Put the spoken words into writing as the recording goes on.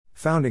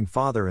Founding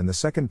father and the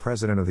second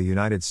President of the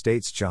United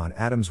States John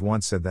Adams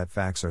once said that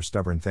facts are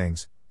stubborn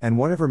things, and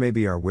whatever may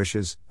be our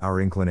wishes, our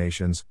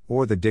inclinations,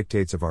 or the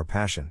dictates of our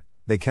passion,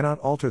 they cannot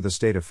alter the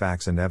state of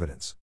facts and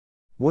evidence.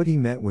 What he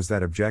meant was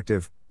that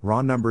objective,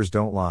 raw numbers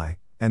don't lie,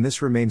 and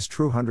this remains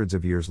true hundreds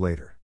of years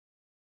later.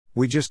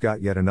 We just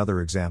got yet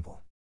another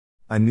example.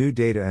 A new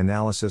data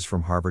analysis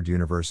from Harvard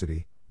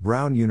University,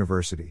 Brown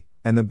University,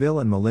 and the Bill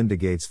and Melinda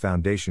Gates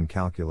Foundation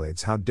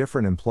calculates how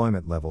different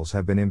employment levels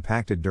have been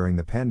impacted during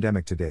the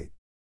pandemic to date.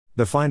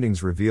 The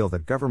findings reveal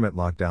that government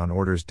lockdown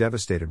orders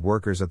devastated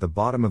workers at the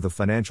bottom of the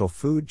financial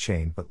food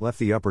chain but left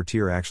the upper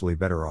tier actually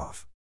better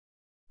off.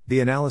 The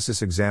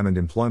analysis examined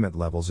employment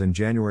levels in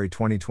January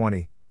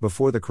 2020,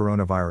 before the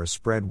coronavirus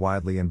spread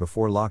widely and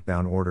before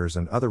lockdown orders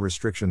and other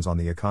restrictions on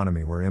the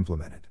economy were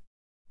implemented.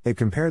 It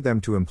compared them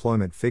to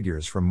employment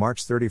figures from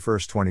March 31,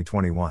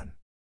 2021.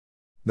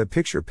 The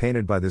picture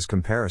painted by this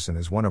comparison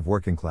is one of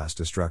working-class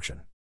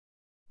destruction.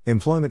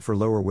 Employment for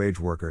lower-wage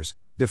workers,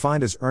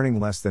 defined as earning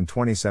less than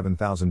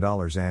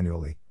 $27,000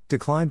 annually,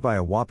 declined by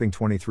a whopping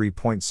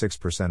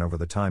 23.6% over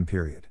the time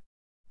period.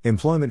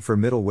 Employment for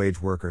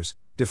middle-wage workers,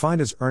 defined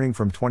as earning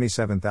from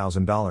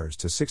 $27,000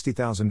 to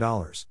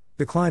 $60,000,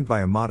 declined by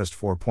a modest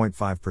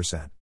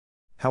 4.5%.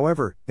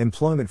 However,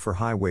 employment for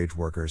high-wage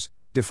workers,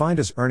 defined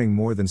as earning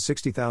more than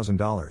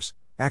 $60,000,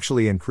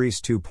 actually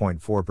increased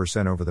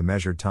 2.4% over the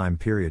measured time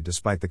period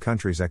despite the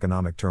country's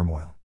economic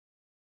turmoil.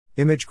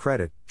 Image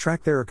credit,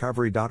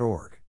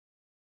 tracktheirrecovery.org.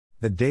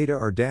 The data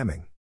are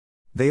damning.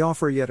 They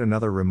offer yet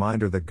another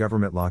reminder that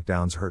government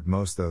lockdowns hurt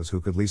most those who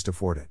could least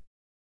afford it.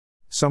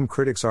 Some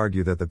critics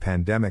argue that the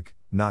pandemic,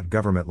 not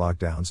government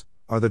lockdowns,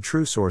 are the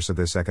true source of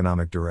this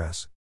economic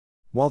duress.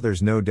 While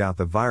there's no doubt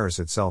the virus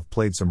itself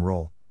played some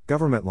role,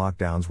 government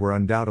lockdowns were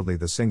undoubtedly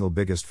the single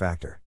biggest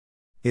factor.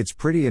 It's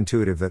pretty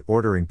intuitive that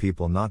ordering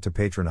people not to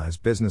patronize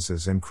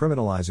businesses and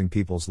criminalizing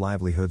people's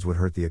livelihoods would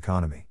hurt the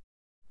economy.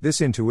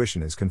 This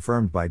intuition is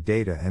confirmed by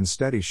data and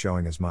studies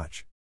showing as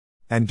much.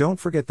 And don't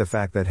forget the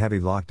fact that heavy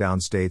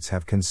lockdown states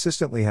have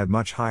consistently had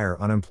much higher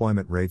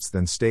unemployment rates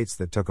than states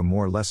that took a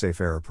more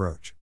laissez-faire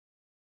approach.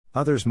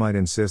 Others might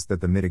insist that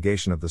the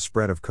mitigation of the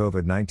spread of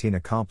COVID-19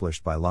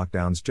 accomplished by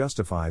lockdowns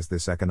justifies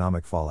this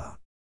economic fallout.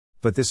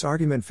 But this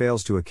argument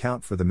fails to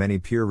account for the many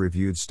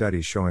peer-reviewed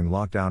studies showing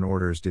lockdown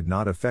orders did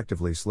not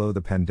effectively slow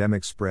the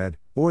pandemic spread,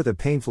 or the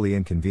painfully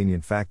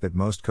inconvenient fact that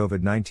most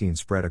COVID-19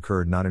 spread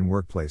occurred not in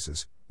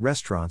workplaces,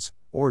 restaurants,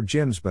 or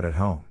gyms but at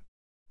home.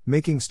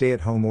 Making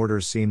stay-at-home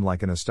orders seem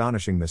like an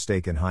astonishing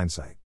mistake in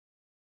hindsight.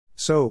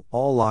 So,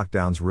 all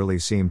lockdowns really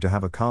seem to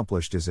have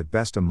accomplished is at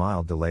best a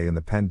mild delay in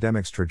the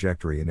pandemic's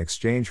trajectory in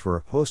exchange for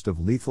a host of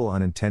lethal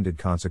unintended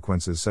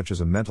consequences such as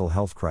a mental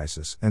health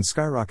crisis and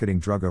skyrocketing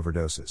drug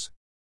overdoses.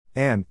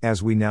 And,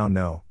 as we now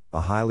know,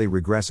 a highly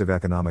regressive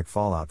economic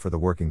fallout for the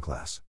working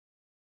class.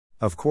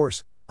 Of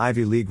course,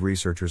 Ivy League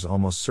researchers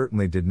almost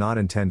certainly did not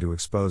intend to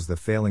expose the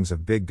failings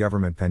of big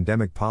government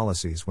pandemic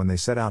policies when they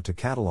set out to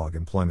catalog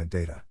employment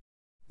data.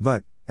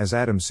 But, as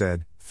Adams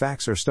said,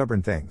 facts are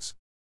stubborn things.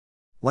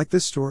 Like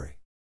this story.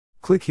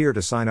 Click here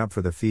to sign up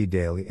for the feed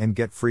daily and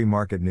get free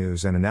market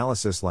news and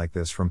analysis like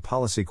this from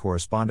policy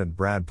correspondent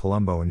Brad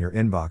Palumbo in your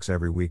inbox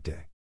every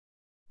weekday.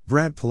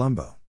 Brad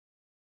Palumbo.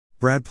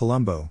 Brad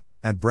Palumbo,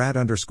 at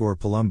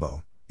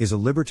Brad_Palumbo, is a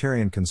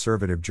libertarian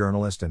conservative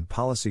journalist and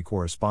policy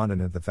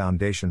correspondent at the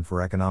Foundation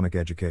for Economic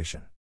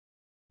Education.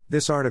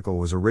 This article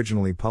was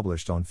originally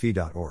published on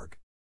fee.org.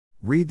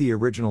 Read the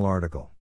original article.